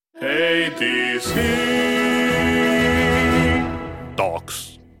ADC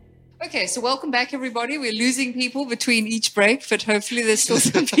Talks. Okay, so welcome back, everybody. We're losing people between each break, but hopefully there's still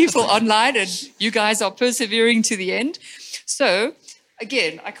some people online and you guys are persevering to the end. So,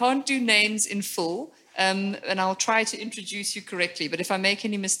 again, I can't do names in full, and I'll try to introduce you correctly, but if I make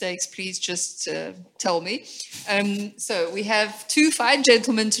any mistakes, please just tell me. So we have two fine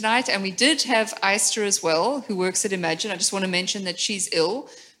gentlemen tonight, and we did have Eyster as well, who works at Imagine. I just want to mention that she's ill,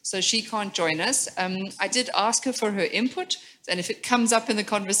 so she can't join us. I did ask her for her input, and if it comes up in the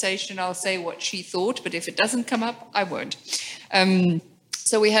conversation, I'll say what she thought, but if it doesn't come up, I won't.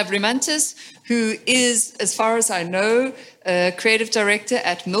 So we have Rimantis, who is, as far as I know, creative director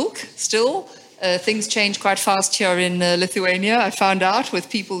at Milk still. Things change quite fast here in Lithuania, I found out,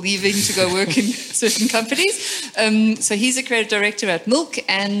 with people leaving to go work in certain companies. So he's a creative director at Milk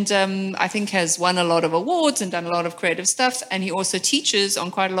and I think has won a lot of awards and done a lot of creative stuff. And he also teaches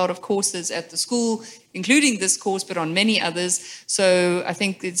on quite a lot of courses at the school, including this course, but on many others. So I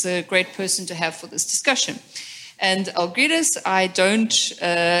think it's a great person to have for this discussion. And Algirdas, I don't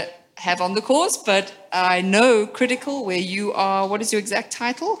have on the course, but I know Critical, where you are, what is your exact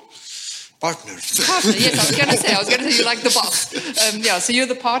title? Partner, yes, I was going to say you're like the boss. So you're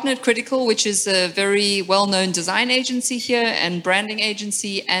the partner at Critical, which is a very well-known design agency here and branding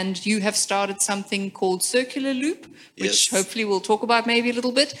agency, and you have started something called Circular Loop, which hopefully we'll talk about maybe a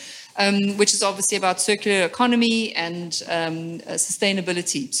little bit, which is obviously about circular economy and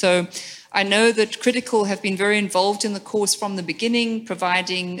sustainability. So I know that Critical have been very involved in the course from the beginning,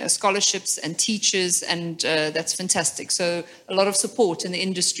 providing scholarships and teachers, and that's fantastic. So a lot of support in the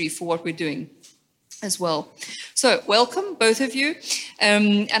industry for what we're doing as well. So welcome, both of you.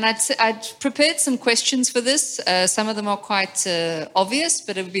 And I'd prepared some questions for this. Some of them are quite obvious,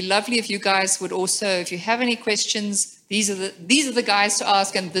 but it would be lovely if you guys would also, if you have any questions, these are the guys to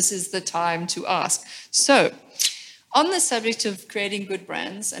ask, and this is the time to ask. So, on the subject of creating good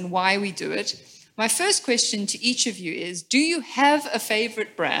brands and why we do it, my first question to each of you is, do you have a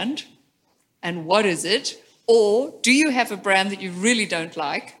favorite brand and what is it? Or do you have a brand that you really don't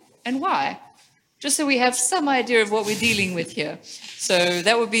like and why? Just so we have some idea of what we're dealing with here. So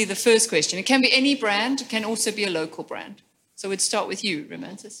that would be the first question. It can be any brand, it can also be a local brand. So we'd start with you,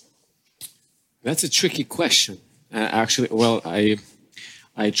 Rimantis. That's a tricky question. Actually,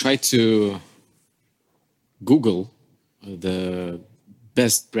 I tried to Google the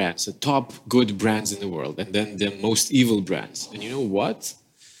best brands, the top good brands in the world, and then the most evil brands. And you know what?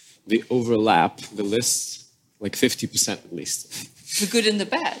 They overlap the list like 50% at least. The good and the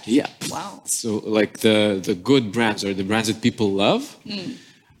bad? Yeah. Wow. So like the good brands, or the brands that people love,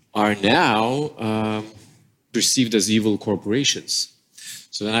 are now perceived as evil corporations.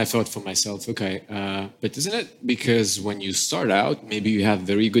 So then I thought for myself, okay, but isn't it because when you start out, maybe you have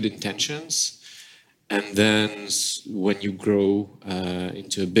very good intentions, and then when you grow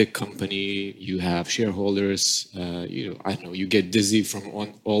into a big company, you have shareholders, you get dizzy from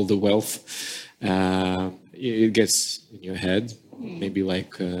all the wealth. It gets in your head, maybe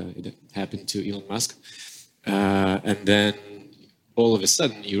like it happened to Elon Musk. And then all of a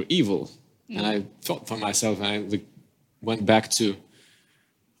sudden you're evil. And I thought for myself, and I went back to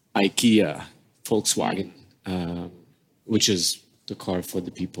IKEA, Volkswagen, which is the car for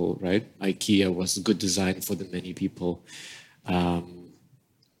the people, right? IKEA was good design for the many people.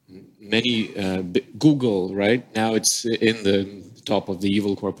 Google, right? Now it's in the top of the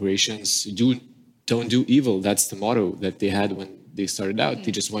evil corporations. Don't do evil. That's the motto that they had when they started out.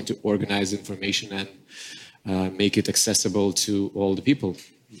 They just want to organize information and make it accessible to all the people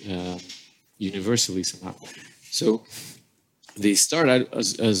universally somehow. So they start out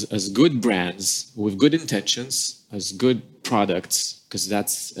as good brands with good intentions, as good products, because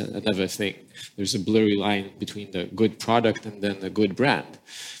that's another thing. There's a blurry line between the good product and then the good brand.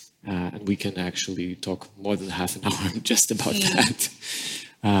 And we can actually talk more than half an hour just about that.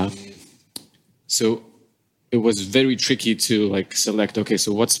 So it was very tricky to select, okay,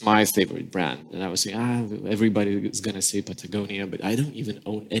 so what's my favorite brand? And I was saying, everybody is going to say Patagonia, but I don't even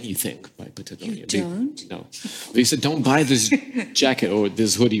own anything by Patagonia. You don't? No. They said, don't buy this jacket or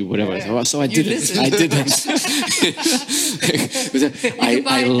this hoodie, whatever. Yeah. So I didn't.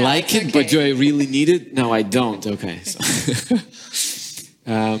 I like it, but do I really need it? No, I don't. Okay. So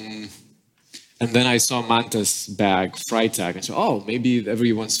and then I saw Manta's bag, Freitag, and so, maybe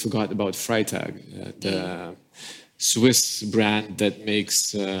everyone's forgot about Freitag, the Swiss brand that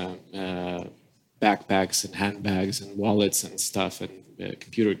makes backpacks and handbags and wallets and stuff and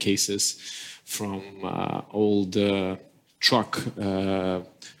computer cases from old truck,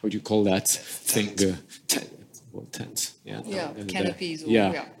 what do you call that thing? well, tents. Yeah. Yeah, and, canopies or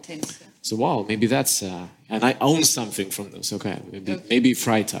yeah. tents. Yeah. So wow, maybe that's and I own something from those. Okay, maybe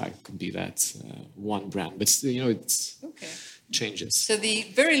Freitag could be that one brand, but still, it's Okay. changes. So the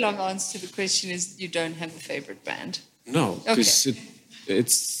very long answer to the question is you don't have a favorite brand. No, because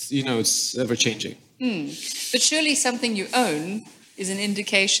it's ever changing. But surely something you own is an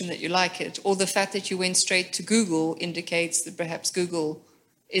indication that you like it, or the fact that you went straight to Google indicates that perhaps Google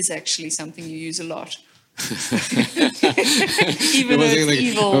is actually something you use a lot. Even though it's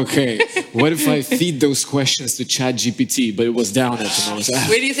evil. Okay, what if I feed those questions to ChatGPT, but it was down at the moment?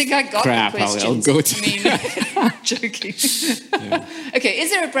 Where do you think I got crap, the questions? I'll go to... I mean, I'm joking. Yeah. Okay, is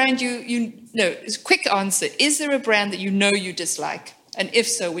there a brand quick answer. Is there a brand that you know you dislike? And if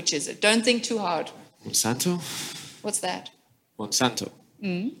so, which is it? Don't think too hard. Monsanto? What's that? Monsanto.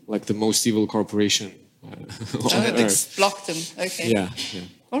 Like the most evil corporation on earth. Block them. Okay. Yeah.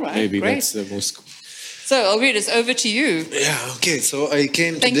 All right, maybe great. That's the most... So, Alridus, over to you. Yeah, okay. So I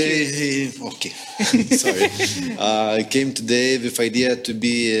came today... Okay, sorry. I came today with idea to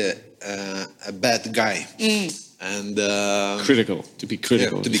be a bad guy. And critical, to be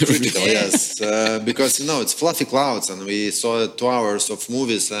critical. Yeah, to be critical, yes. Because, it's fluffy clouds, and we saw 2 hours of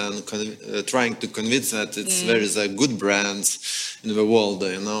movies and trying to convince that there is a good brands in the world,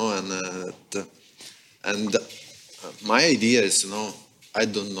 and my idea is, I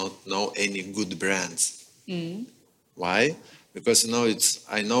do not know any good brands. Why? Because,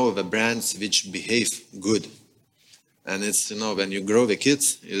 I know the brands which behave good. And it's, when you grow the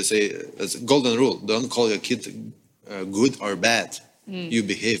kids, you say, it's a golden rule, don't call your kid good or bad. You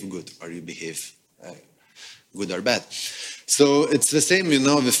behave good or you behave good or bad. So it's the same,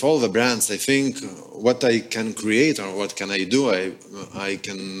 with all the brands. I think what I can create or what can I do, I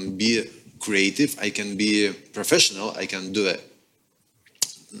can be creative, I can be professional, I can do a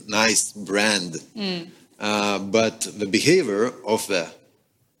nice brand. But the behavior of the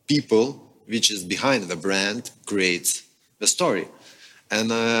people which is behind the brand creates the story. And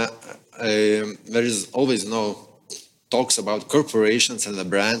there is always talks about corporations and the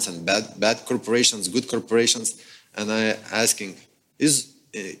brands and bad corporations, good corporations. And I asking, is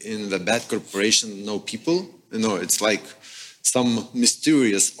in the bad corporation no people? It's like some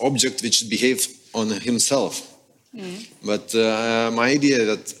mysterious object which behaves on himself. But my idea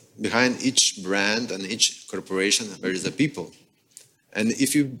that behind each brand and each corporation there is a people. And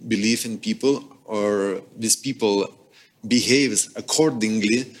if you believe in people, or these people behaves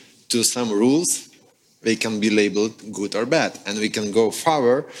accordingly to some rules, they can be labeled good or bad. And we can go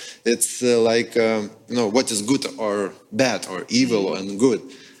further. It's what is good or bad or evil and good.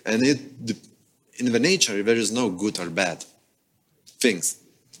 And in the nature, there is no good or bad things.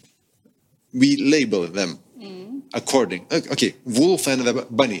 We label them according. Okay, wolf and the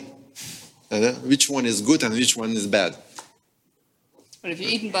bunny. Which one is good and which one is bad? Well, if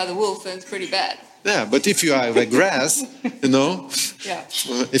you're eaten by the wolf, then it's pretty bad. Yeah, but if you have a grass,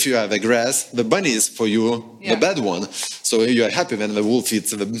 if you have a grass, the bunny is for you the bad one. So you are happy when the wolf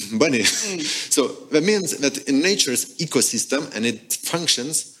eats the bunny. So that means that in nature's ecosystem, and it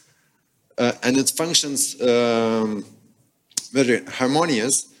functions, very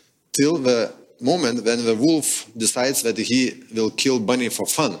harmonious till the moment when the wolf decides that he will kill bunny for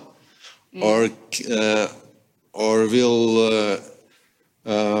fun, or will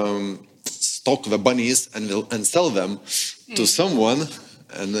stock the bunnies and sell them to someone,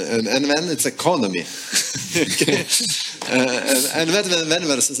 and then it's economy. and then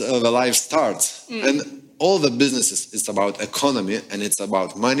the life starts. And all the businesses, it's about economy, and it's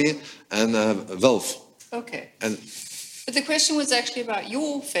about money and wealth. Okay. But the question was actually about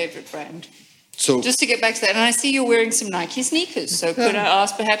your favorite brand. So just to get back to that, and I see you're wearing some Nike sneakers. So could I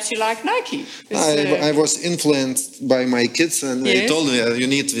ask, perhaps you like Nike? I was influenced by my kids, and they told me you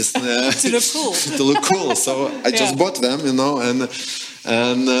need this to look cool. to look cool. So I just bought them, and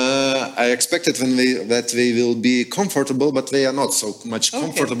I expected that they will be comfortable, but they are not so much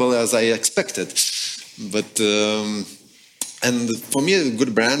comfortable as I expected. But and for me,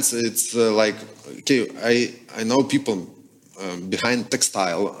 good brands, it's I know people behind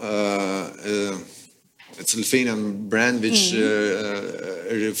textile. It's a Lithuanian brand which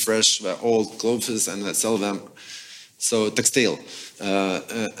refresh the old clothes and sell them. So textile,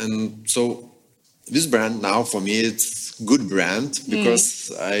 and so this brand now for me it's good brand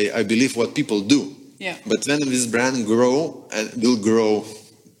because I believe what people do. Yeah. But when this brand will grow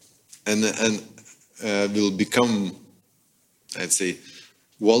and will become, I'd say,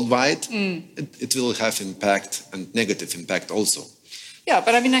 worldwide, it will have impact and negative impact also. Yeah,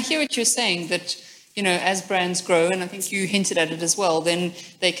 but I mean, I hear what you're saying, that as brands grow, and I think you hinted at it as well, then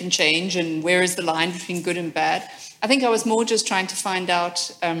they can change. And where is the line between good and bad? I think I was more just trying to find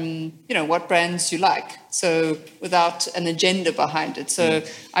out, what brands you like. So without an agenda behind it. So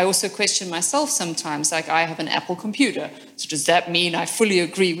I also question myself sometimes, like I have an Apple computer. So does that mean I fully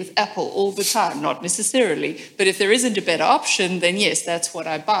agree with Apple all the time? Not necessarily. But if there isn't a better option, then yes, that's what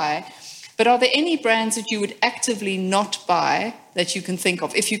I buy. But are there any brands that you would actively not buy that you can think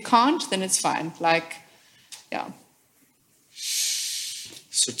of? If you can't, then it's fine.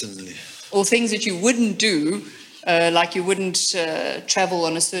 Certainly. Or things that you wouldn't do, like you wouldn't travel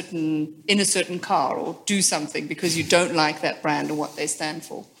in a certain car or do something because you don't like that brand or what they stand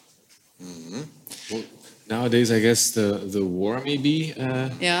for. Mm-hmm. Well, nowadays, I guess the war may be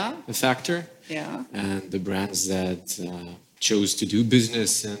a factor. Yeah. And the brands that chose to do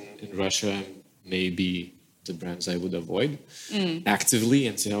business in Russia may be the brands I would avoid actively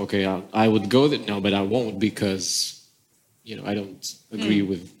and say, okay, I would go there. No, but I won't because, I don't agree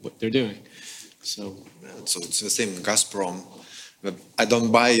with what they're doing. So it's the same Gazprom. I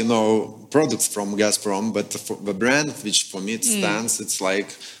don't buy, products from Gazprom, but the brand which for me it stands, it's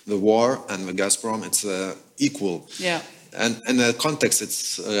like the war and the Gazprom, it's equal. Yeah. And in the context,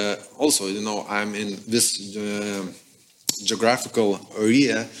 it's also, I'm in this geographical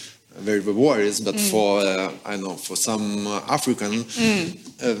area where the war is, but for for some African,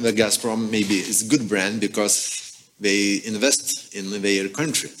 the Gazprom maybe is a good brand because they invest in their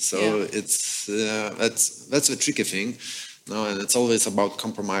country. So it's that's a tricky thing, and it's always about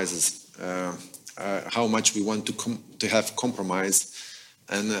compromises. How much we want to have compromise,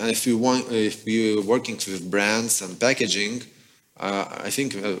 and if you're working with brands and packaging, I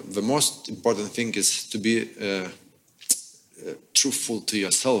think the most important thing is to be truthful to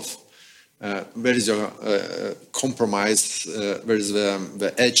yourself. Where is your compromise? Where is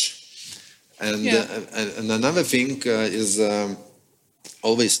the edge? And another thing is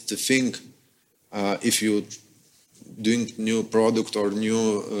always to think if you're doing new product or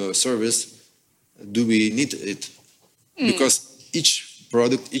new service, do we need it? Because each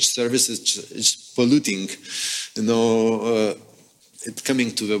product, each service is polluting. It's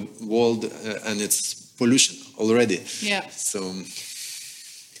coming to the world and it's pollution already. Yeah. So.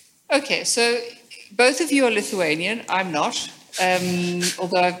 Okay, so both of you are Lithuanian. I'm not.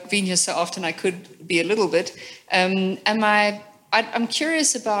 Although I've been here so often, I could be a little bit. I'm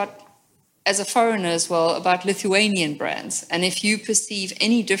curious about, as a foreigner as well, about Lithuanian brands, and if you perceive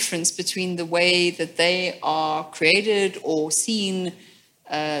any difference between the way that they are created or seen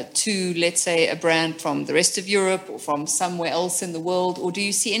to, let's say, a brand from the rest of Europe or from somewhere else in the world, or do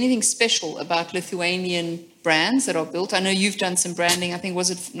you see anything special about Lithuanian brands that are built? I know you've done some branding. I think it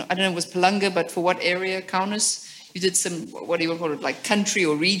was Palanga, but for what area, Kaunas? You did some, what do you call it, like country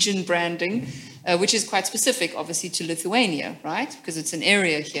or region branding, which is quite specific, obviously, to Lithuania, right? Because it's an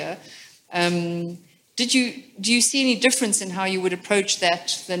area here. Do you see any difference in how you would approach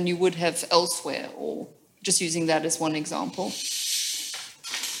that than you would have elsewhere, or just using that as one example?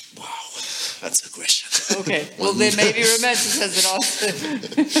 Wow, that's a question. Okay, well, then maybe Romantis has an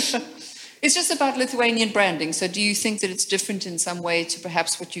answer. It's just about Lithuanian branding. So do you think that it's different in some way to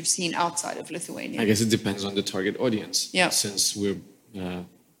perhaps what you've seen outside of Lithuania? I guess it depends on the target audience. Yeah. Since we're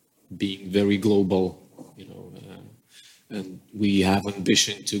being very global, and we have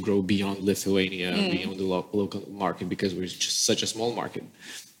ambition to grow beyond Lithuania, beyond the local market, because we're just such a small market.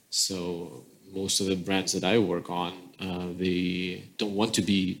 So most of the brands that I work on, they don't want to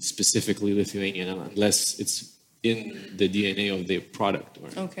be specifically Lithuanian unless it's in the DNA of their product.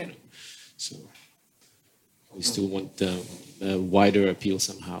 Okay. So we still want a wider appeal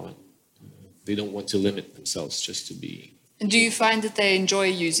somehow, and they don't want to limit themselves just to be. And do you find that they enjoy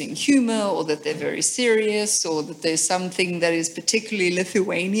using humor, or that they're very serious, or that there's something that is particularly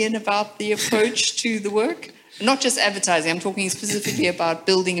Lithuanian about the approach to the work? Not just advertising, I'm talking specifically about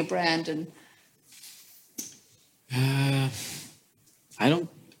building a brand. And I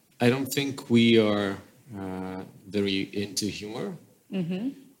don't think we are very into humor.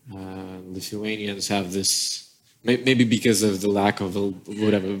 Lithuanians have this, maybe because of the lack of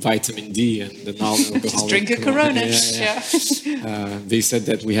vitamin D and the non-alcoholic. Just drink a Corona. Yeah. They said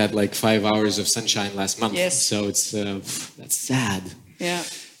that we had like 5 hours of sunshine last month. Yes. So it's that's sad. Yeah.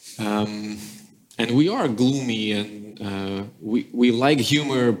 And we are gloomy, and we like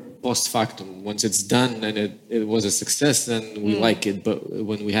humor post factum. Once it's done and it was a success, then we like it. But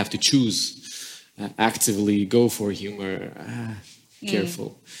when we have to choose, actively go for humor,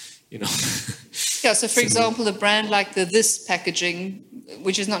 careful, Yeah, so for example, a brand like this packaging,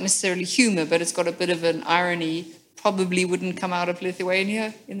 which is not necessarily humor, but it's got a bit of an irony, probably wouldn't come out of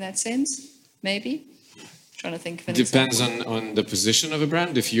Lithuania in that sense? maybe? Trying to think of an Depends example. on the position of a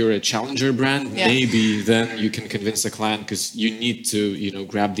brand. If you're a challenger brand, Yeah. maybe then you can convince the client because you need to,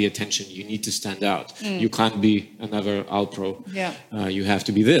 grab the attention. You need to stand out. You can't be another Alpro. Yeah. You have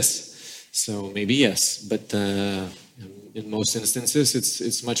to be this. So maybe yes, but in most instances,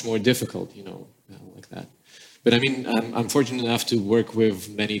 it's much more difficult, like that. But I mean, I'm fortunate enough to work with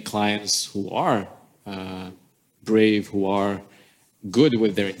many clients who are brave, who are good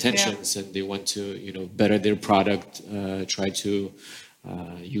with their intentions, and they want to, better their product, try to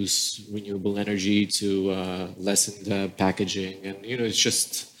use renewable energy to lessen the packaging, and it's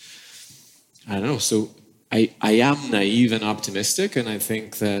just, I don't know. So I am naive and optimistic, and I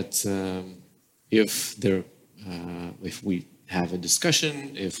think that if we have a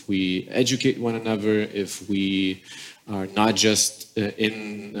discussion, if we educate one another, if we are not just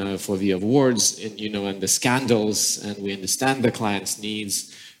in for the awards and the scandals, and we understand the client's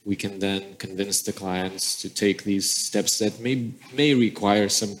needs, we can then convince the clients to take these steps that may require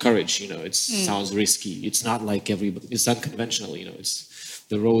some courage. It sounds risky. It's not like it's unconventional. It's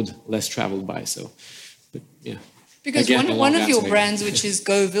the road less traveled by. So, but yeah. Because Again, one of your brands, which is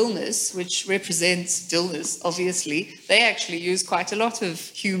Go Vilnius, which represents Vilnius, obviously, they actually use quite a lot of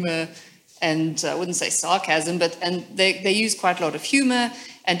humor and I wouldn't say sarcasm, but they use quite a lot of humor,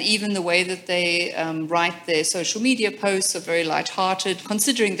 and even the way that they write their social media posts are very light-hearted,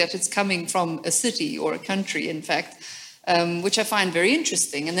 considering that it's coming from a city or a country, in fact, which I find very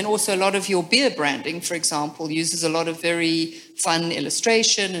interesting. And then also a lot of your beer branding, for example, uses a lot of very fun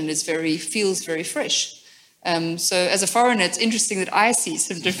illustration and feels very fresh. So as a foreigner, it's interesting that I see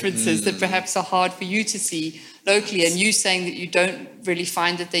some differences that perhaps are hard for you to see locally, and you saying that you don't really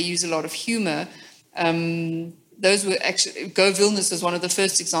find that they use a lot of humor. Those were actually, Go Vilnius was one of the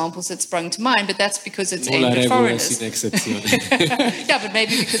first examples that sprung to mind, but that's because it's aimed at foreigners. Yeah, but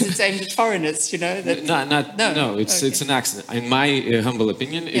maybe because it's aimed at foreigners, That, no, it's an accident. In my humble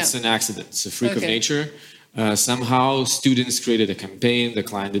opinion, it's an accident. It's a freak of nature. Somehow students created a campaign, the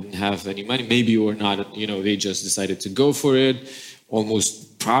client didn't have any money, maybe or not, they just decided to go for it,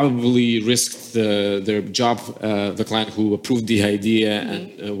 almost probably risked their job, the client who approved the idea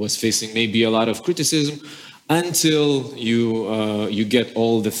and was facing maybe a lot of criticism, until you get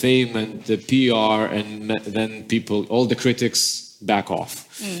all the fame and the PR, and then all the critics back off.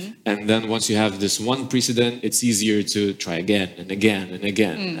 And then once you have this one precedent, it's easier to try again and again and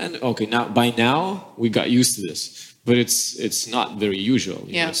again. And okay, by now we got used to this, but it's not very usual.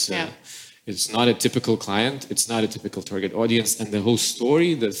 It's not a typical client. It's not a typical target audience. And the whole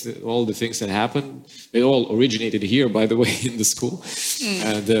story, all the things that happened, they all originated here, by the way, in the school,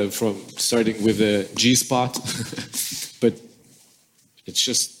 from starting with the G-spot, but it's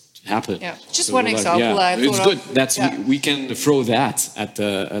just happened. Yeah, just one example. It's good. That's we can throw that at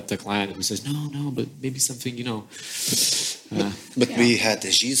the client who says no, but maybe something But we had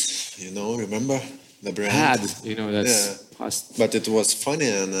the G's, remember the brand? That's past. But it was funny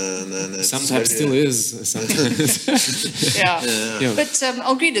and sometimes still is. Yeah. But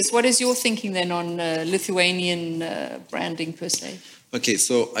Algirdas, what is your thinking then on Lithuanian branding per se? Okay,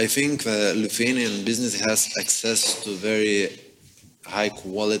 so I think the Lithuanian business has access to very high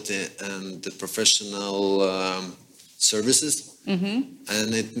quality and professional services, and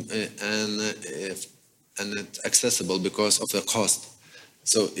it's accessible because of the cost.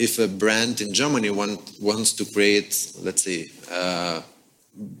 So if a brand in Germany wants to create, let's say,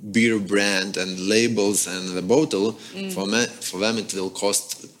 beer brand and labels and the bottle, for them it will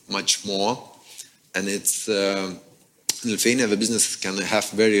cost much more, and it's in Lithuania the business can have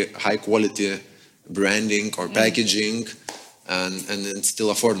very high quality branding or packaging. And it's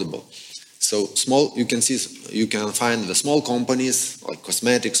still affordable. So you can find the small companies like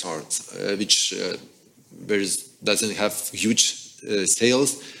cosmetics or which doesn't have huge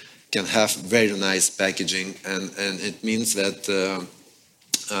sales, can have very nice packaging, and it means that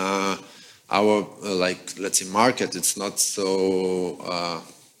our let's say market, it's not so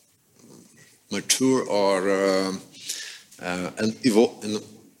mature or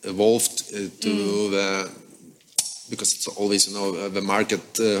evolved to the. Because it's always, the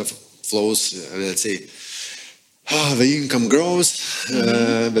market flows, let's say, the income grows,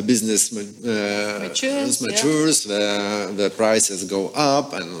 the business matures, the prices go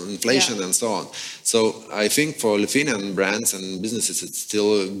up, and inflation and so on. So I think for Lithuanian brands and businesses, it's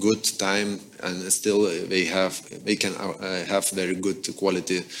still a good time, and still they can have very good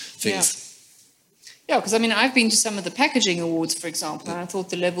quality things. Yeah, because I mean, I've been to some of the packaging awards, for example, and I thought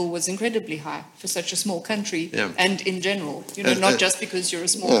the level was incredibly high for such a small country, and in general, not just because you're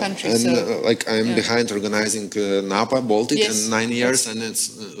a small country. And So, like I'm behind organizing Napa Baltic Yes, in 9 years, and it's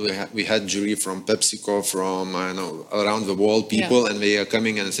we had jury from PepsiCo, from around the world people, and they are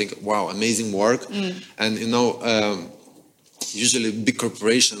coming and think, wow, amazing work, and usually big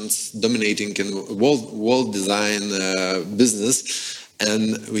corporations dominating in world design business, and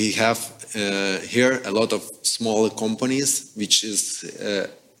we have here a lot of smaller companies which is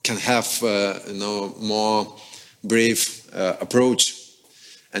can have more brave approach,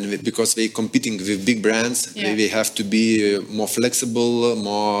 and because they competing with big brands, they have to be more flexible,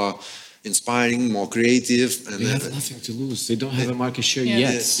 more inspiring, more creative, and they have nothing to lose. They don't have a market share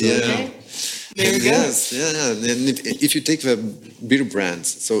yet. So. There you go. Yes, and if you take the beer brands,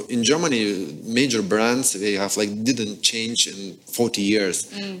 so in Germany, major brands they have didn't change in 40 years.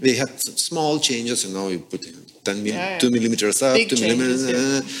 They had small changes, you put 2 millimeters up, Big 2 millimeters,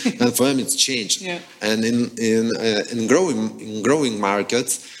 and for them it's changed. And in growing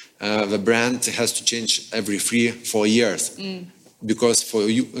markets, the brand has to change every 3-4 years. Because for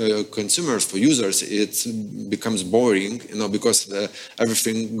consumers, for users, it becomes boring, because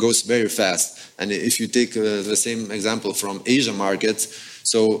everything goes very fast. And if you take the same example from Asia markets,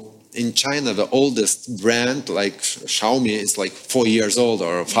 so in China, the oldest brand like Xiaomi is 4 years old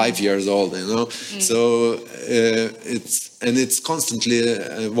or 5 years old, So it's constantly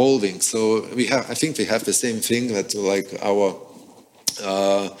evolving. So I think we have the same thing that our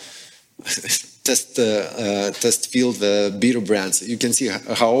test field, the beer brands. You can see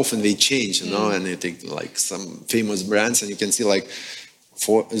how often they change, and you take some famous brands, and you can see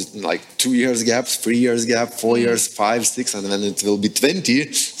 2 years gap, 3 years gap, 4 years, 5, 6, and then it will be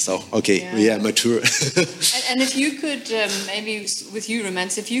 20. So we are mature. and if you could, maybe with you,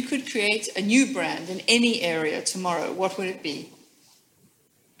 Romance, if you could create a new brand in any area tomorrow, what would it be?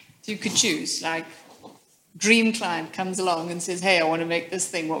 If you could choose, dream client comes along and says, "Hey, I want to make this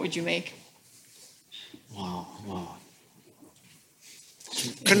thing." What would you make? Wow.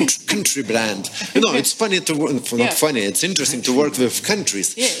 Country brand. It's funny to work. Not funny. It's interesting to work with countries.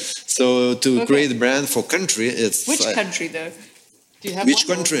 Yes. So to create a brand for country, it's which country though? Do you have which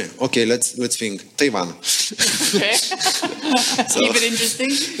one? country? Okay, let's think. Taiwan. Okay. Keep it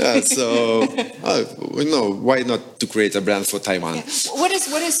interesting. So why not to create a brand for Taiwan? Yeah.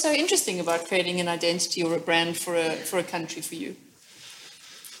 What is so interesting about creating an identity or a brand for a country for you?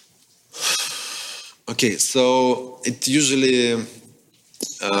 Okay, so it usually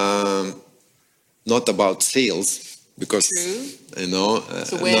not about sales, because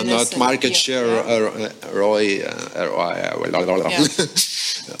not market share, ROI,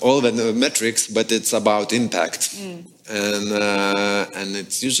 all the metrics, but it's about impact, and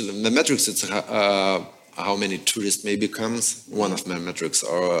it's usually the metrics. It's how many tourists maybe comes, one of my metrics,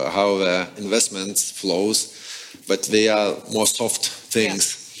 or how the investments flows, but they are more soft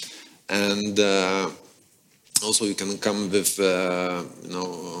things. And also you can come with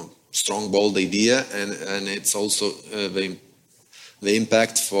strong, bold idea, and it's also the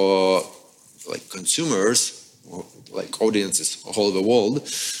impact for consumers, audiences all over the world,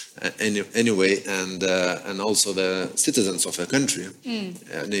 anyway, and also the citizens of a country.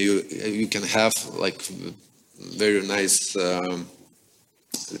 And you can have very nice,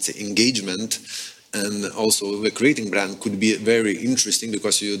 let's say, engagement. And also the creating brand could be very interesting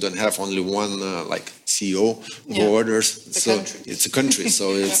because you don't have only one CEO who orders. It's a country. So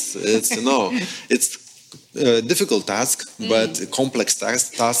it's it's a difficult task, but a complex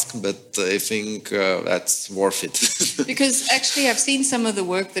task. But I think that's worth it. Because actually, I've seen some of the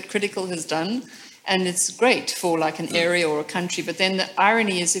work that Critical has done, and it's great for an area or a country. But then the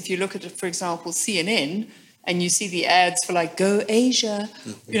irony is, if you look at, for example, CNN. And you see the ads for Go Asia,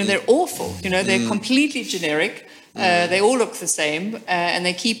 they're awful. They're completely generic. They all look the same, and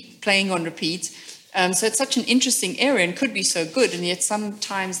they keep playing on repeat. So it's such an interesting area and could be so good, and yet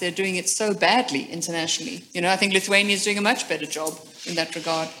sometimes they're doing it so badly internationally. I think Lithuania is doing a much better job in that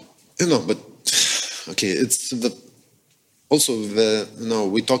regard. But okay, it's also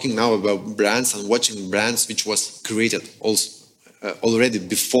we're talking now about brands and watching brands which was created also already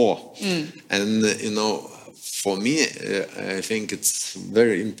before, and for me, I think it's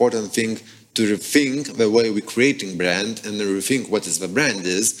very important thing to rethink the way we're creating brand and rethink what is the brand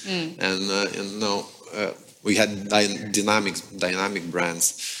is. And we had dynamic brands.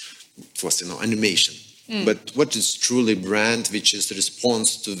 It was animation. But what is truly brand, which is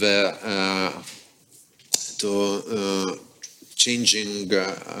response to the changing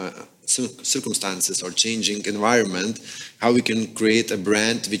circumstances or changing environment, how we can create a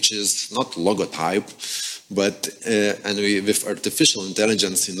brand which is not logotype, but and with artificial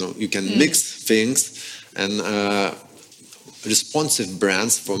intelligence, you can mix things and responsive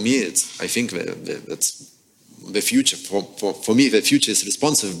brands. For me, I think that's the future. For me, the future is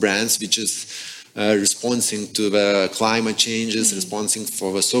responsive brands, which is responding to the climate changes, responding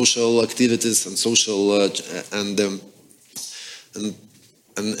for the social activities and social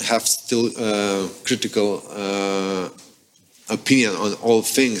and have still critical opinion on all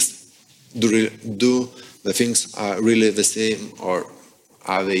things. Do the things are really the same, or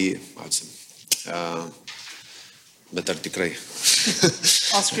are they? Bet ar tikrai?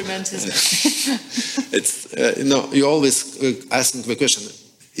 Oscar Mantis. It's you always asking the question: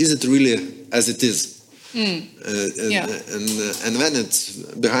 is it really as it is? And then it's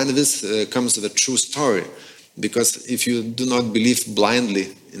behind this comes the true story, because if you do not believe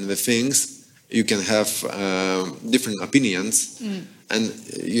blindly in the things, you can have different opinions, and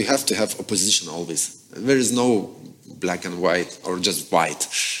you have to have opposition always. There is no black and white or just white.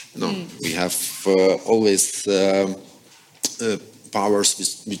 We have always powers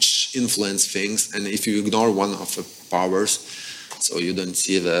which influence things, and if you ignore one of the powers, so you don't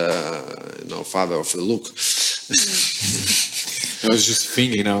see the father of the look. I was just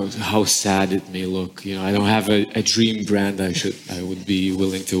thinking, how sad it may look. I don't have a dream brand I would be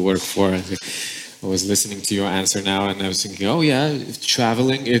willing to work for. I was listening to your answer now, and I was thinking, oh yeah,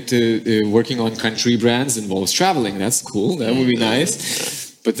 traveling, working on country brands involves traveling. That's cool. That would be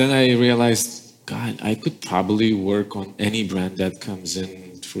nice. But then I realized, God, I could probably work on any brand that comes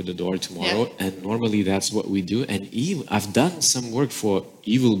in through the door tomorrow, and normally that's what we do. And I've done some work for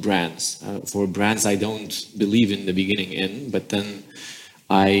evil brands, for brands I don't believe in the beginning in, but then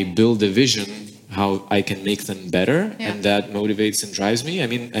I build a vision how I can make them better, and that motivates and drives me. I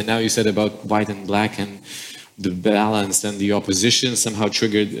mean, and now you said about white and black, and the balance and the opposition somehow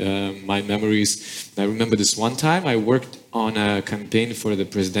triggered my memories. I remember this one time I worked on a campaign for the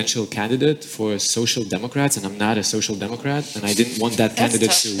presidential candidate for Social Democrats, and I'm not a Social Democrat, and I didn't want that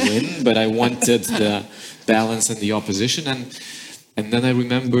candidate to win, but I wanted the balance and the opposition. And then I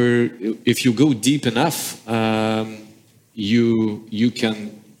remember, if you go deep enough, you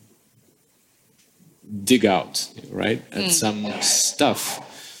can dig out, right, at some stuff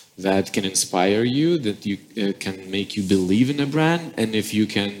that can inspire you, that you can make you believe in a brand. And if you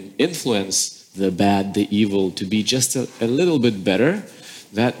can influence the bad, the evil to be just a little bit better,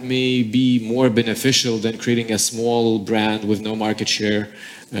 that may be more beneficial than creating a small brand with no market share,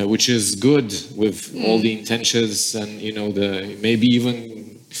 which is good with all the intentions, and maybe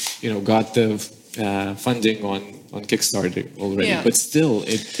even got the funding on Kickstarter already, but still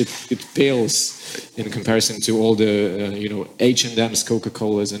it pales in comparison to all the H&M's,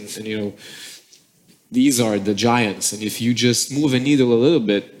 Coca-Colas, and these are the giants. And if you just move a needle a little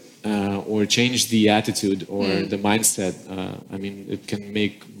bit, or change the attitude or the mindset, I mean, it can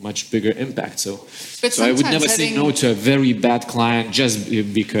make much bigger impact. So I would never say no to a very bad client just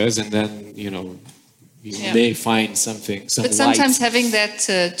because, and then you may find something. But sometimes having that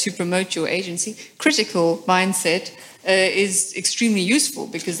to promote your agency, critical mindset is extremely useful,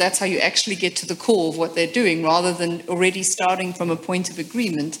 because that's how you actually get to the core of what they're doing, rather than already starting from a point of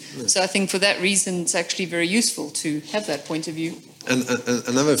agreement. So I think for that reason, it's actually very useful to have that point of view. And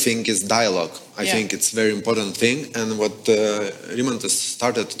another thing is dialogue. I think it's a very important thing. And what Rimantas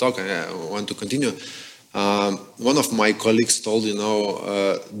started to talk, I want to continue. One of my colleagues told,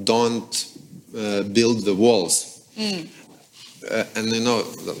 don't build the walls. And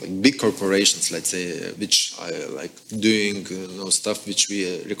like big corporations, let's say, which are like doing stuff which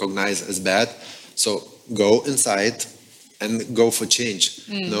we recognize as bad. So go inside and go for change.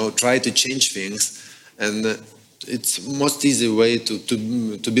 Try to change things, and it's most easy way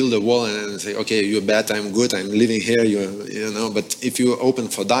to build a wall and say, okay, you're bad, I'm good, I'm living here. But if you open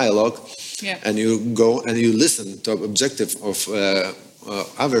for dialogue, and you go and you listen to objective of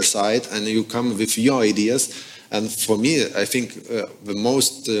other side, and you come with your ideas. And for me, I think the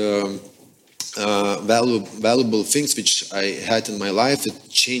most valuable things which I had in my life, it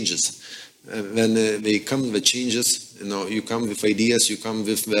changes. When they come with changes, you come with ideas, you come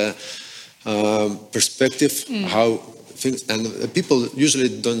with the perspective, how things, and people usually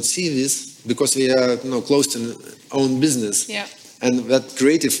don't see this because we are close to own business. And that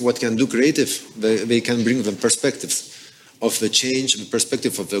creative, what can do creative, they can bring the perspectives of the change, the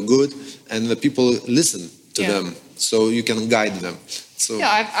perspective of the good, and the people listen to them, so you can guide them. So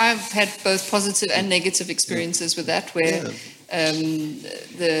I've had both positive and negative experiences with that, where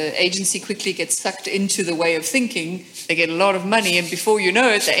the agency quickly gets sucked into the way of thinking. They get a lot of money, and before you know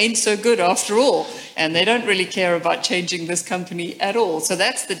it, they ain't so good after all. And they don't really care about changing this company at all. So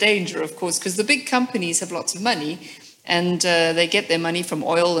that's the danger, of course, because the big companies have lots of money, and they get their money from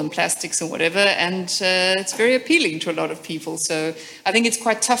oil and plastics and whatever, and it's very appealing to a lot of people. So I think it's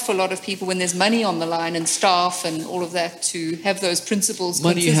quite tough for a lot of people when there's money on the line and staff and all of that to have those principles.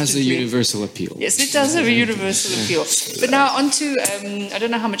 Money has a consistently. universal appeal. Yes, it does have a universal appeal. But now on to, I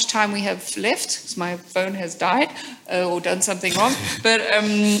don't know how much time we have left, because my phone has died or done something wrong. But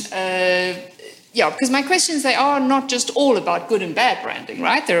yeah, because my questions, they are not just all about good and bad branding,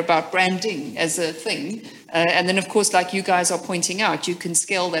 right? They're about branding as a thing. And then, of course, like you guys are pointing out, you can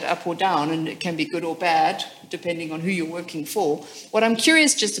scale that up or down, and it can be good or bad, depending on who you're working for. What I'm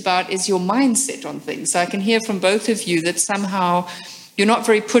curious just about is your mindset on things. So I can hear from both of you that somehow you're not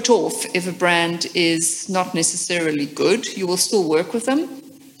very put off if a brand is not necessarily good. You will still work with them.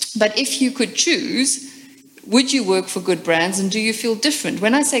 But if you could choose, would you work for good brands, and do you feel different?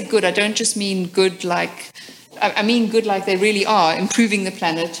 When I say good, I don't just mean good like... I mean good like they really are, improving the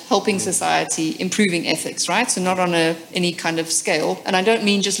planet, helping society, improving ethics, right? So not on any kind of scale. And I don't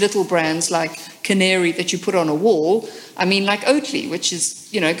mean just little brands like Canary that you put on a wall. I mean like Oatly, which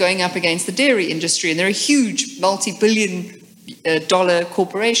is, going up against the dairy industry. And they're a huge multi-billion dollar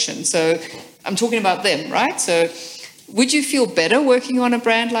corporation. So I'm talking about them, right? So would you feel better working on a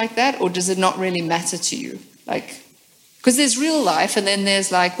brand like that, or does it not really matter to you? Because there's real life, and then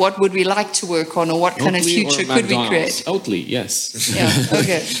there's like, what would we like to work on, or what kind of future could we create? Oatly, yes. Yeah,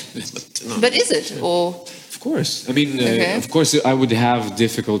 okay. But is it, or? Of course. I mean, of course, I would have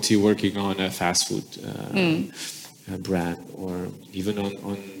difficulty working on a fast food brand, or even on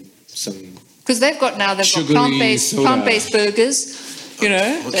some. Because they've got plant-based burgers.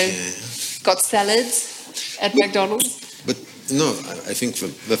 They've got salads at McDonald's. But no, I think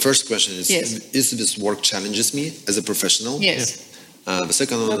the first question is: yes. Is this work challenges me as a professional? Yes. The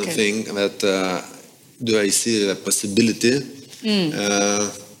second thing that do I see the possibility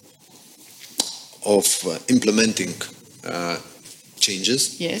of implementing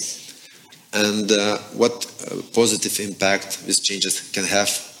changes? Yes. And what positive impact these changes can have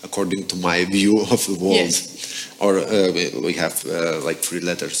according to my view of the world. Yes. Or we have like 3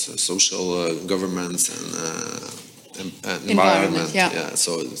 letters: social, governance, and environment. Yeah.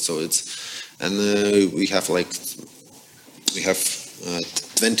 So it's, and we have 20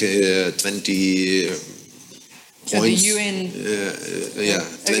 points. The UN.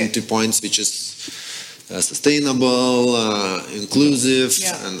 20 points, which is sustainable, inclusive,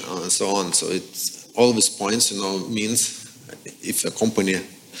 and so on. So it's all these points, means if a company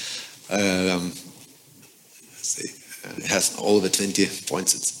has all the 20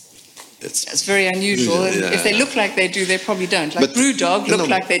 points, it's very unusual. And if they look like they do, they probably don't. Like Brewdog looked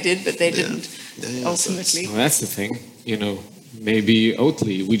like they did, but they didn't. Ultimately, well, that's the thing. Maybe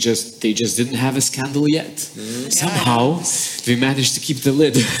Oatly, they just didn't have a scandal yet. Somehow we managed to keep the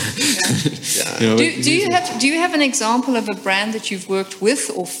lid. Do you have an example of a brand that you've worked with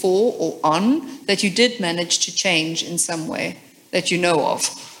or for or on that you did manage to change in some way that you know of,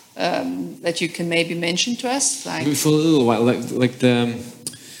 that you can maybe mention to us? For a little while, like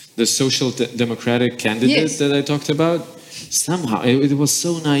the social democratic candidate that I talked about. Somehow it was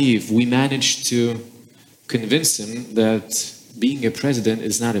so naive. We managed to convince him that being a president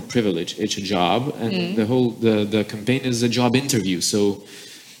is not a privilege; it's a job, and the campaign is a job interview. So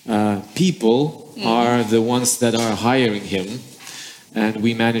people are the ones that are hiring him, and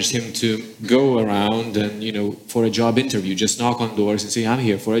we managed him to go around and for a job interview, just knock on doors and say, "I'm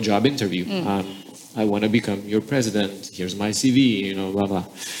here for a job interview. I want to become your president. Here's my CV." Blah blah.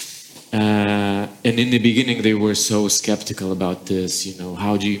 And in the beginning, they were so skeptical about this.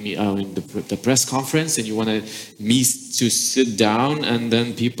 How do you meet in the press conference, and you want me to sit down and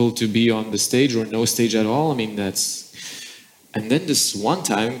then people to be on the stage or no stage at all? I mean, that's. And then this one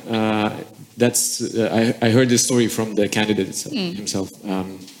time, I heard this story from the candidate himself.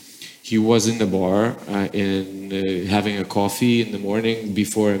 He was in the bar having a coffee in the morning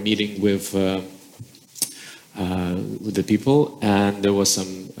before a meeting with the people, and there was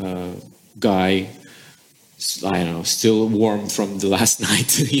some guy, I don't know, still warm from the last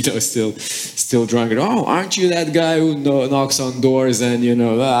night, still drunk. Oh, aren't you that guy who knocks on doors and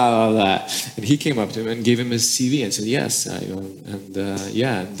blah, blah, blah. And he came up to him and gave him his CV and said, "Yes, I am." And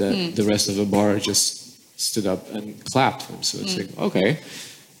the rest of the bar just stood up and clapped for him. So it's like, okay.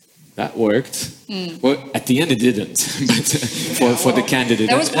 That worked. Well, at the end it didn't, but for the candidate.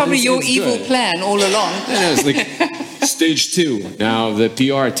 That was probably your evil plan all along. It's like, Stage 2. Now the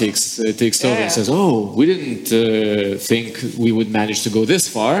PR takes over and says, "Oh, we didn't think we would manage to go this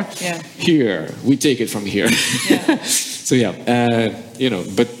far. Yeah. Here, we take it from here." Yeah. So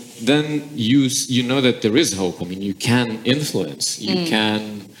but then you know that there is hope. I mean, you can influence, you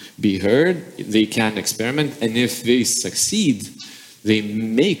can be heard, they can experiment, and if they succeed, they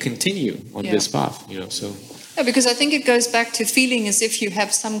may continue on this path. So. Yeah, because I think it goes back to feeling as if you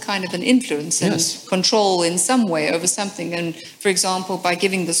have some kind of an influence and control in some way over something. And for example, by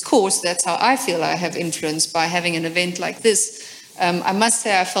giving this course, that's how I feel I have influence by having an event like this. I must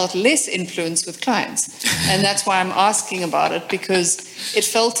say I felt less influence with clients. And that's why I'm asking about it, because it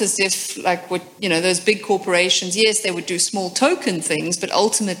felt as if those big corporations, yes, they would do small token things, but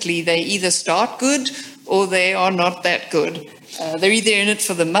ultimately they either start good or they are not that good. They're either in it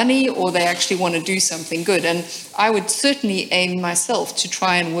for the money or they actually want to do something good. And I would certainly aim myself to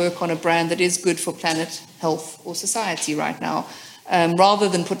try and work on a brand that is good for planet, health, or society right now, rather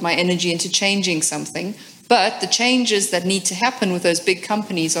than put my energy into changing something. But the changes that need to happen with those big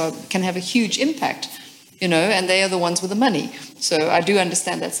companies can have a huge impact, and they are the ones with the money. So I do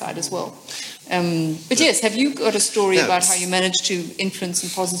understand that side as well. But yes, have you got a story about how you managed to influence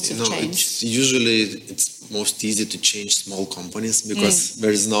and positive change? It's most easy to change small companies because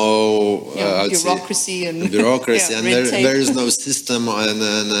there is no bureaucracy and there is no system and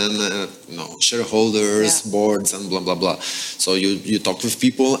shareholders, boards, and blah blah blah. So you talk with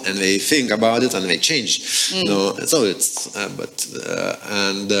people and they think about it and they change. So it's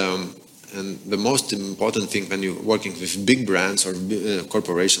and the most important thing when you're working with big brands or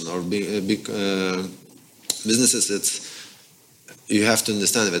corporations or big businesses, you have to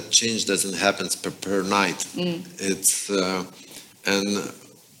understand that change doesn't happen per night. It's and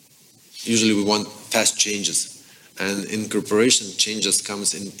usually we want fast changes, and in corporation changes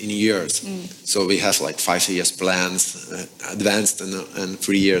comes in years. So we have like 5 years plans, advanced and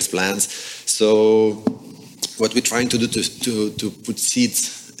 3 years plans. So what we're trying to do to put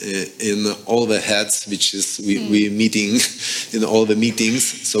seeds in all the heads, which is we meeting in all the meetings.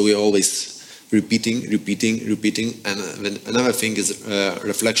 So we always repeating. And another thing is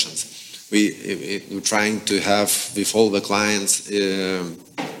reflections. We're trying to have with all the clients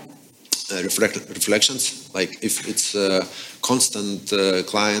reflections. Like if it's a constant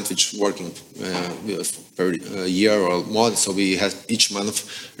client which working per year or more, so we have each month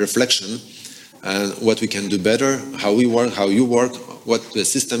reflection and what we can do better, how we work, how you work, what the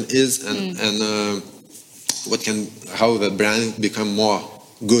system is, and how the brand become more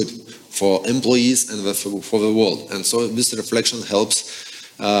good for employees and for the world. And so this reflection helps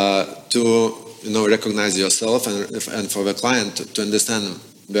to recognize yourself and for the client to understand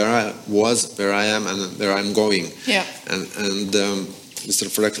where I was, where I am, and where I'm going. Yeah. And this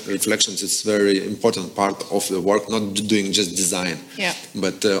reflections is very important part of the work, not doing just design,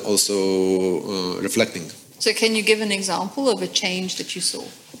 but also reflecting. So can you give an example of a change that you saw?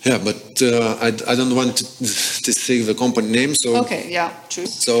 Yeah, but I don't want to say the company name. So okay, yeah, true.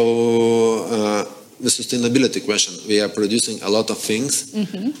 So the sustainability question. We are producing a lot of things,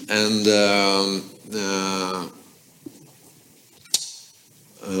 and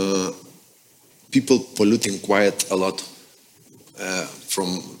people polluting quite a lot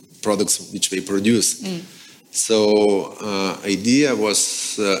from products which they produce. So idea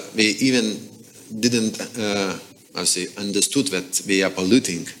was they even didn't understood that they are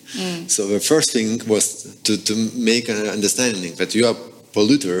polluting. So the first thing was to make an understanding that you are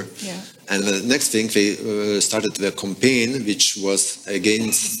polluter. Yeah. And the next thing they started the campaign, which was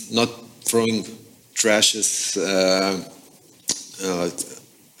against not throwing trashes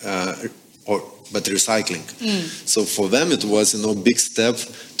but recycling. So for them it was big step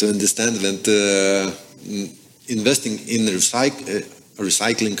to understand that investing in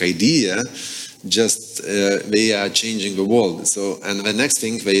recycling idea just they are changing the world. So and the next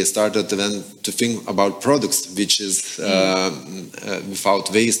thing they started then to think about products which is without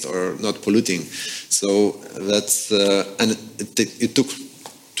waste or not polluting. So that's and it took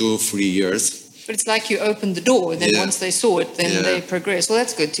 2-3 years. But it's like you opened the door, and then once they saw it, then they progress. Well,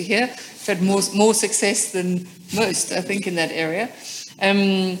 that's good to hear. You've had more success than most, I think, in that area.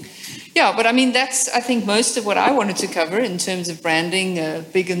 But I mean, that's, I think, most of what I wanted to cover in terms of branding,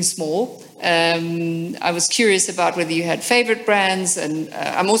 big and small. I was curious about whether you had favorite brands, and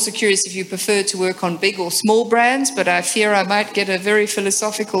I'm also curious if you prefer to work on big or small brands, but I fear I might get a very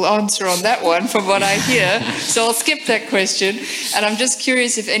philosophical answer on that one from what I hear. So I'll skip that question. And I'm just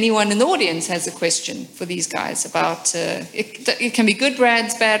curious if anyone in the audience has a question for these guys about, it can be good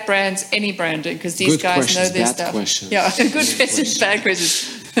brands, bad brands, any branding, because these good guys know their stuff. Questions. Yeah, good questions, bad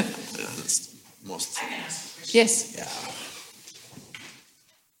questions. Yes.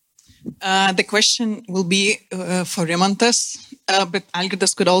 The question will be for Rimantas, but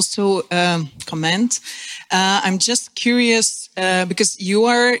Algirdas could also comment. I'm just curious because you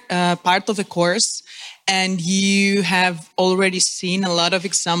are part of the course and you have already seen a lot of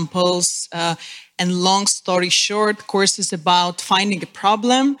examples and long story short, courses about finding a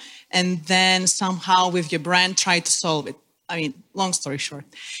problem and then somehow with your brand try to solve it. I mean, long story short.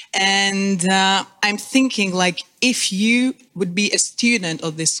 And I'm thinking like, if you would be a student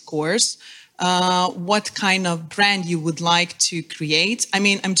of this course, what kind of brand you would like to create? I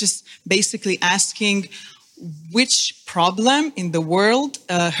mean, I'm just basically asking which problem in the world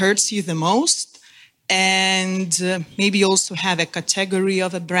hurts you the most, and maybe also have a category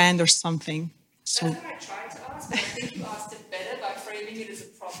of a brand or something. So that's what I tried to ask, but I think you asked it better by framing it as a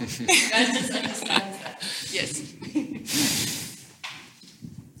problem. You guys just understand that. Yes.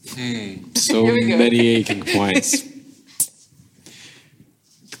 So many aching points.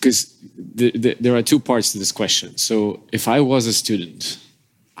 Because there are two parts to this question. So if I was a student,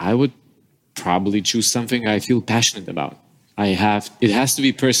 I would probably choose something I feel passionate about. It has to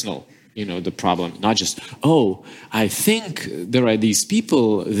be personal, you know, the problem, not just, oh, I think there are these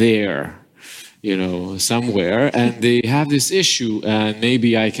people there, you know, somewhere, and they have this issue, and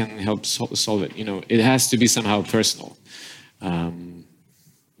maybe I can help solve it. You know, it has to be somehow personal.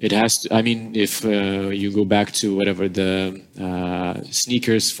 It has to, I mean, if you go back to whatever the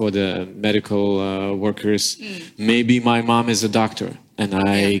sneakers for the medical workers, maybe my mom is a doctor and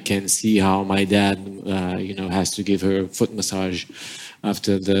I can see how my dad, you know, has to give her foot massage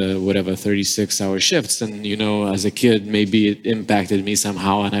after the whatever 36-hour shifts. And, you know, as a kid, maybe it impacted me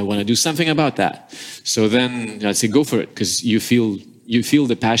somehow and I want to do something about that. So then I'd say go for it because you feel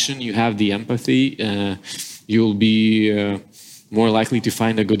the passion, you have the empathy, you'll be more likely to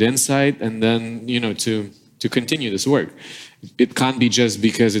find a good insight and then, you know, to continue this work. It can't be just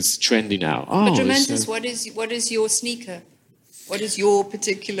because it's trendy now. But Rimantas, what is your sneaker? What is your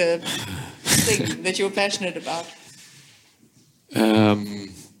particular thing that you're passionate about?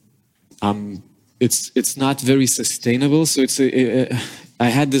 It's not very sustainable, so it's I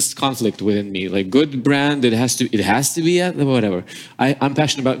had this conflict within me, like good brand, it has to be whatever. I'm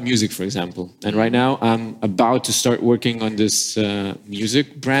passionate about music, for example, and right now I'm about to start working on this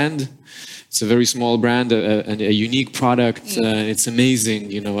music brand. It's a very small brand, a unique product. It's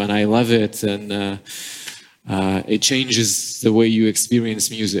amazing, you know, and I love it, and it changes the way you experience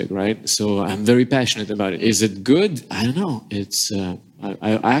music, right? So I'm very passionate about it. Is it good? I don't know. It's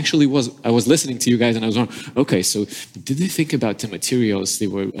I was listening to you guys and I was wondering, okay, so did they think about the materials they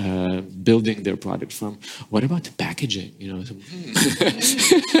were building their product from? What about the packaging? You know, No,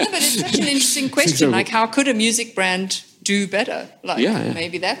 but it's such an interesting question. Like, how could a music brand do better? Like,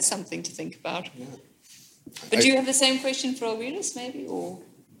 maybe that's something to think about. Yeah. But do you have the same question for Algirdas, maybe, or?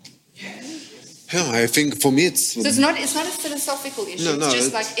 Yeah, I think for me it's... So it's not a philosophical issue. It's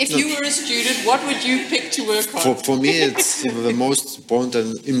just like, if you were a student, what would you pick to work on? For me, it's the most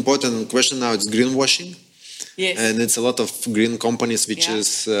important question now. It's greenwashing. Yes. And it's a lot of green companies which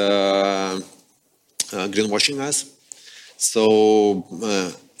is greenwashing us. So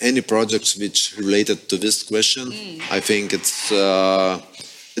any projects which related to this question, I think it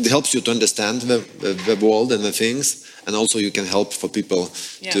helps you to understand the world and the things. And also you can help for people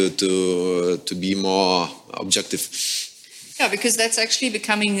to be more objective. Yeah, because that's actually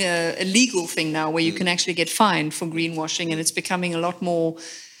becoming a legal thing now where you can actually get fined for greenwashing, and it's becoming a lot more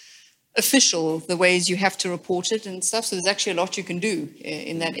official, the ways you have to report it and stuff. So there's actually a lot you can do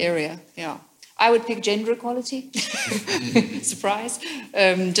in that area. Yeah. I would pick gender equality. Surprise.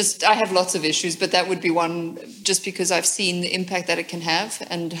 I have lots of issues, but that would be one just because I've seen the impact that it can have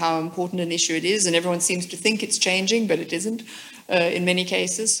and how important an issue it is. And everyone seems to think it's changing, but it isn't in many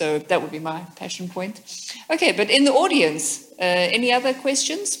cases. So that would be my passion point. Okay, but in the audience, any other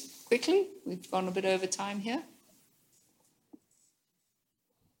questions? Quickly, we've gone a bit over time here.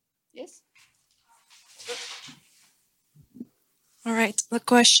 Yes? All right. The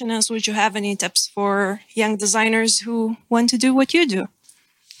question is, would you have any tips for young designers who want to do what you do?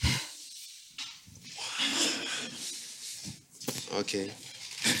 Okay.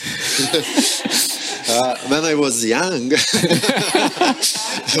 When I was young,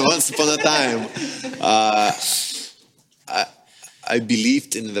 once upon a time, I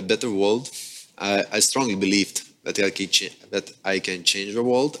believed in the better world. I strongly believed that I can change the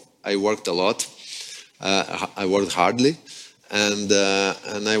world. I worked a lot. I worked hardly. And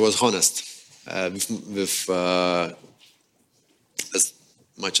I was honest with as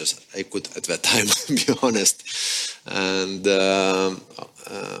much as I could at that time, be honest. And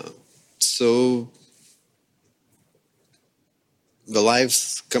so life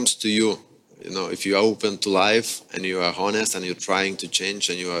comes to you. If you are open to life and you are honest and you're trying to change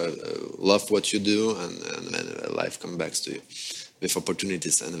and you love what you do, and then life comes back to you with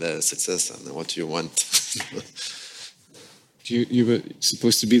opportunities and success and what you want. You were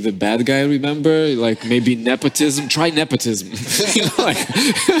supposed to be the bad guy, remember? Like maybe nepotism. Try nepotism.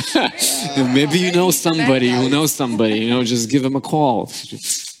 Maybe you know somebody who knows somebody. Just give them a call.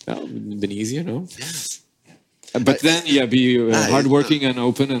 That would have been easier, no? Yes. But then, be hardworking and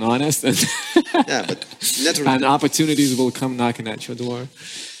open and honest, and but and opportunities will come knocking at your door.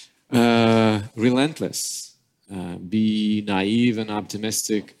 Relentless. Be naive and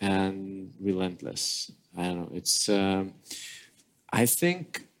optimistic and relentless. I don't know. It's. I think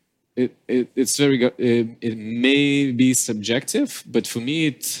it's very good. It may be subjective, but for me,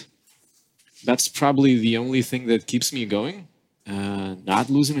 that's probably the only thing that keeps me going. Not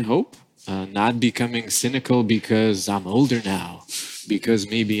losing hope. Not becoming cynical because I'm older now, because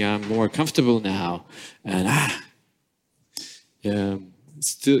maybe I'm more comfortable now, and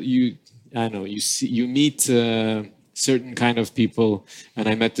still you meet certain kind of people, and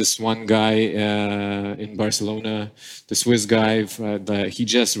I met this one guy in Barcelona, the Swiss guy. He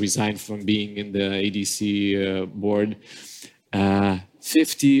just resigned from being in the ADC board.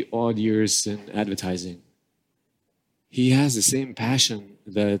 50 odd years in advertising. He has the same passion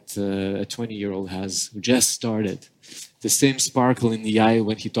that a 20-year-old has who just started. The same sparkle in the eye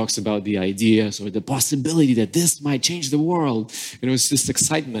when he talks about the ideas or the possibility that this might change the world. It's this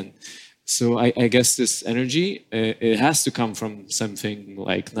excitement. So I guess this energy, it has to come from something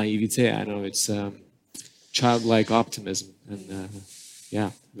like naivete. I know it's childlike optimism. And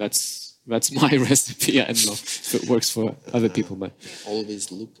that's my recipe. I don't know if it works for other people, but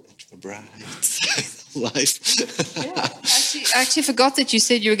always look at the bright side of life. I actually forgot that you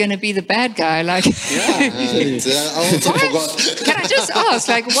said you were going to be the bad guy. I also forgot. Can I just ask,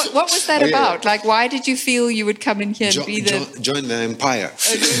 what was that about? Why did you feel you would come in here and be the join the empire?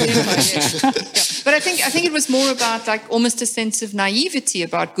 But I think it was more about almost a sense of naivety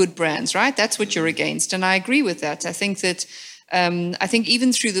about good brands, right? That's what you're against, and I agree with that. I think that. I think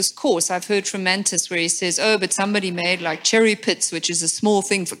even through this course, I've heard from Mantis where he says, but somebody made Cherry Pits, which is a small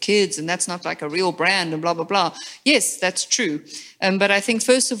thing for kids, and that's not a real brand and blah, blah, blah. Yes, that's true. But I think,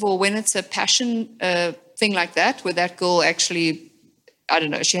 first of all, when it's a passion thing like that, where that girl actually, I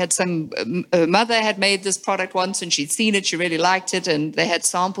don't know, she had her mother had made this product once and she'd seen it, she really liked it, and they had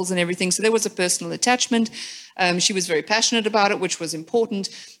samples and everything. So there was a personal attachment. She was very passionate about it, which was important.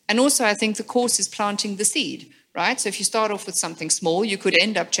 And also, I think the course is planting the seed. Right? So if you start off with something small, you could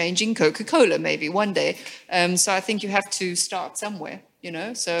end up changing Coca-Cola maybe one day. So I think you have to start somewhere,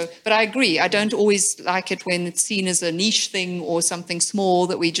 So, but I agree. I don't always like it when it's seen as a niche thing or something small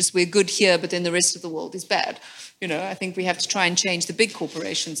that we're good here, but then the rest of the world is bad. I think we have to try and change the big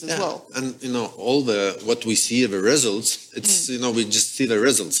corporations as well. And all what we see the results. It's we just see the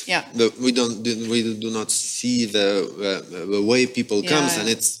results. Yeah. We do not see the way people comes, and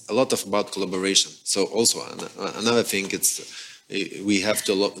it's a lot about collaboration. So also another thing, we have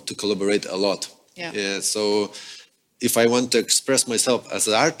to collaborate a lot. Yeah. So if I want to express myself as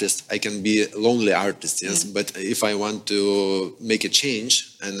an artist, I can be a lonely artist, yes. But if I want to make a change,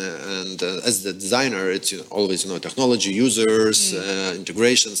 and as the designer, it's always technology, users,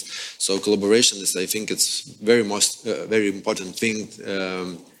 integrations. So collaboration is, I think, it's very important thing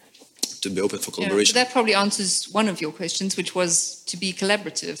to be open for collaboration. That probably answers one of your questions, which was to be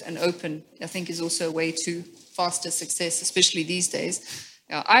collaborative and open. I think is also a way to faster success, especially these days.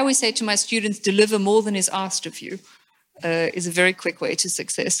 I always say to my students, deliver more than is asked of you. Is a very quick way to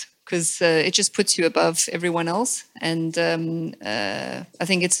success because it just puts you above everyone else. And I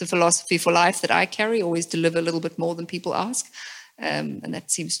think it's the philosophy for life that I carry, always deliver a little bit more than people ask. And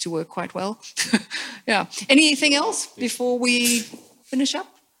that seems to work quite well. Yeah. Anything else before we finish up?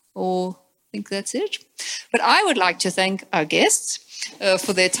 Or I think that's it. But I would like to thank our guests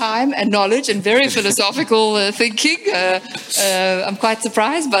for their time and knowledge and very philosophical thinking. I'm quite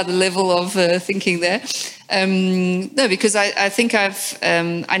surprised by the level of thinking there. No, because I think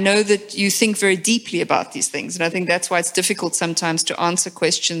I know that you think very deeply about these things. And I think that's why it's difficult sometimes to answer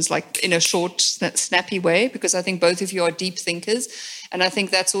questions in a short, snappy way, because I think both of you are deep thinkers. And I think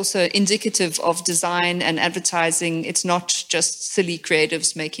that's also indicative of design and advertising. It's not just silly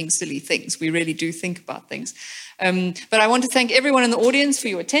creatives making silly things. We really do think about things. But I want to thank everyone in the audience for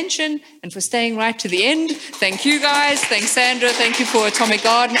your attention and for staying right to the end. Thank you guys. Thanks, Sandra. Thank you for Atomic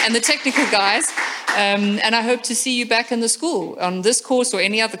Garden and the technical guys. And I hope to see you back in the school on this course or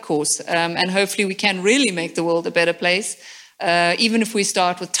any other course. And hopefully we can really make the world a better place, even if we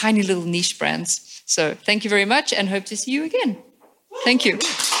start with tiny little niche brands. So thank you very much and hope to see you again. Thank you.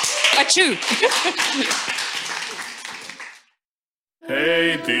 Achoo.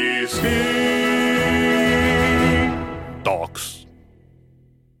 Hey, DC.